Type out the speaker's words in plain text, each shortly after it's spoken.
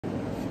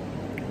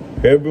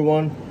Hey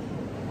everyone,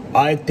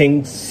 I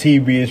think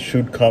CVs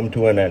should come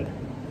to an end.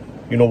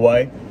 You know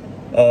why?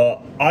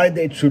 Either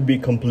it should be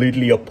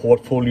completely your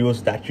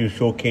portfolios that you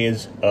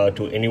showcase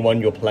to anyone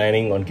you're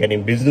planning on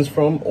getting business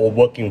from or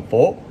working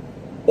for,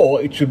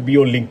 or it should be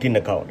your LinkedIn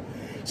account.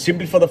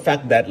 Simply for the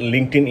fact that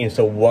LinkedIn is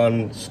a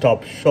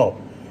one-stop shop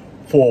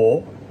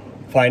for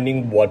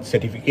finding what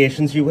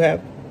certifications you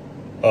have,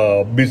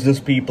 business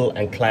people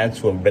and clients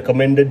who have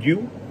recommended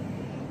you,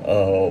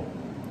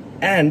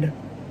 and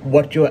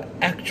what your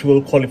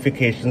actual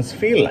qualifications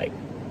feel like.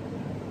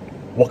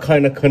 What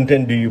kind of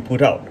content do you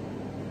put out?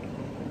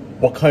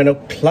 What kind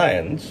of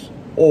clients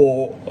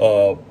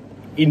or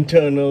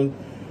internal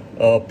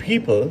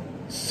people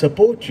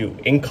support you,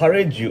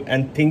 encourage you,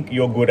 and think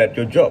you're good at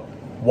your job?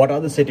 What are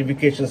the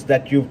certifications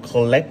that you've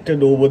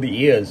collected over the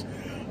years?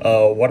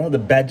 What are the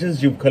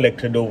badges you've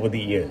collected over the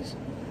years?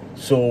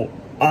 So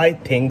I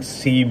think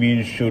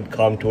CVs should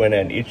come to an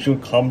end. It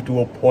should come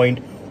to a point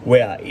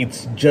where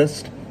it's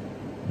just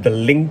the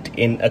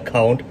LinkedIn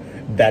account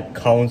that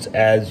counts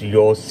as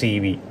your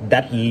CV.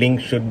 That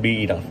link should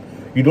be enough.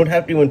 You don't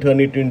have to even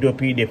turn it into a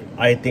PDF.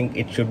 I think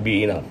it should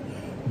be enough.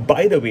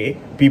 By the way,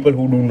 people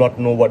who do not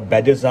know what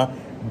badges are,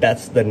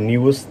 that's the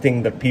newest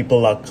thing that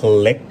people are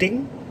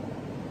collecting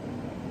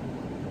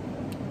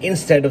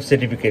instead of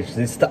certifications.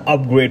 It's the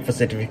upgrade for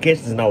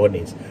certifications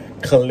nowadays,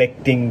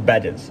 collecting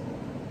badges.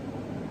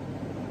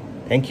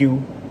 Thank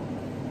you.